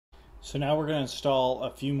So now we're going to install a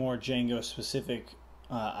few more Django specific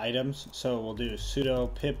items. So we'll do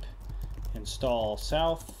sudo pip install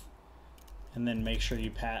south, and then make sure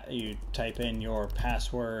you type in your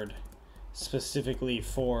password specifically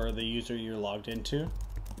for the user you're logged into.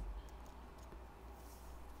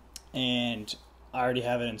 And I already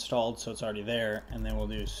have it installed, so it's already there. And then we'll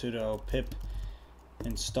do sudo pip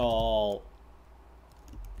install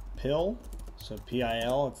PIL, so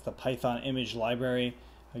PIL. It's the Python image library.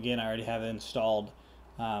 Again, I already have it installed,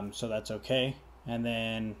 so that's okay. And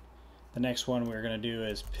then the next one we're going to do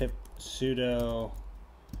is sudo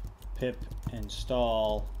pip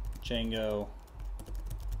install Django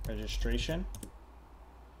registration.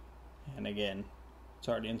 And again, it's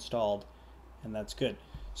already installed, and that's good.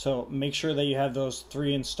 So make sure that you have those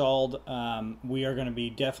three installed. We are going to be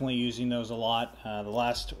definitely using those a lot. The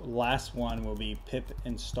last one will be pip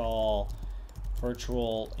install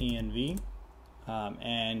VirtualEnv.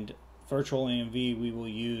 And VirtualEnv we will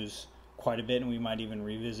use quite a bit, and we might even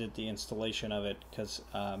revisit the installation of it, because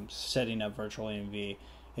setting up VirtualEnv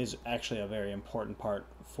is actually a very important part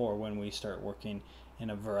for when we start working in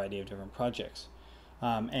a variety of different projects.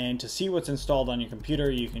 And to see what's installed on your computer,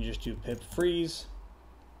 you can just do pip freeze,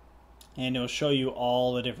 and it'll show you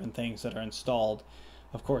all the different things that are installed.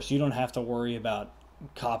 Of course, you don't have to worry about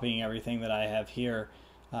copying everything that I have here.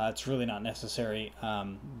 It's really not necessary,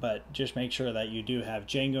 but just make sure that you do have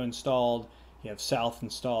Django installed, you have South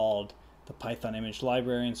installed, the Python image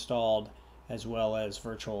library installed, as well as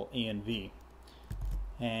VirtualEnv.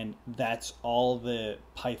 And that's all the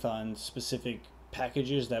Python specific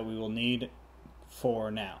packages that we will need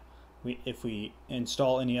for now. If we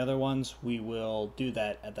install any other ones, we will do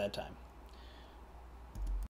that at that time.